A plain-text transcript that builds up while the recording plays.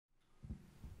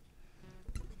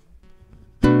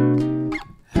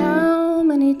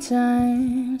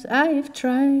times I have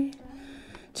tried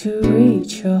to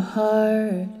reach your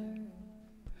heart.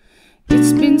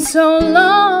 It's been so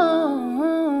long,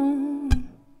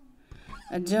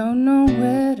 I don't know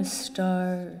where to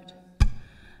start.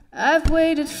 I've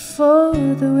waited for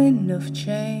the wind of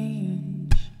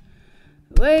change,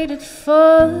 waited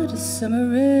for the summer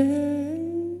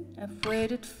rain, I've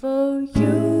waited for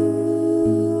you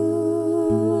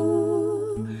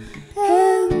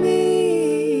and me.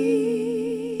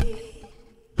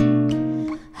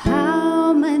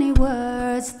 How many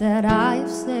words that I've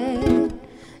said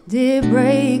did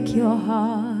break your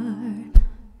heart?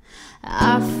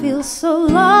 I feel so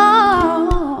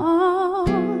lost.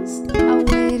 I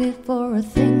waited for a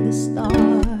thing to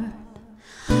start.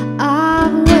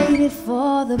 I've waited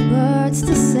for the birds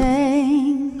to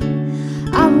sing.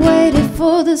 I've waited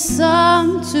for the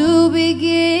sun to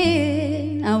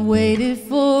begin. I waited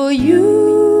for you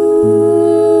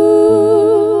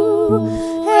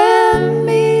and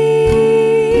me.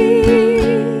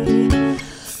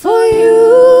 For you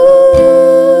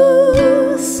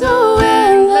so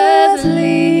endlessly.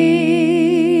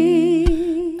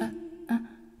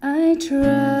 I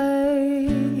tried,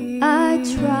 I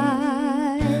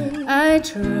tried, I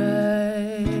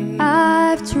tried,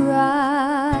 I've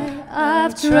tried,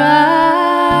 I've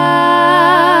tried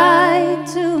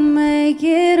to make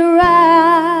it right.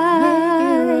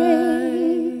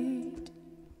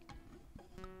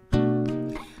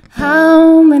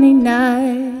 How many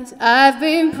nights I've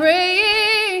been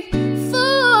praying for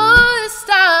the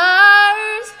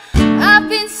stars. I've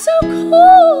been so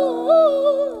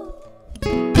cold,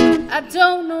 I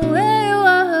don't know where you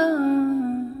are.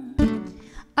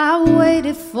 I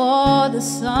waited for the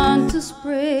sun to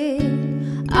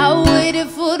spring. I waited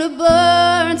for the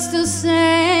birds to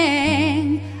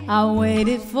sing. I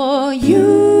waited for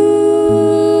you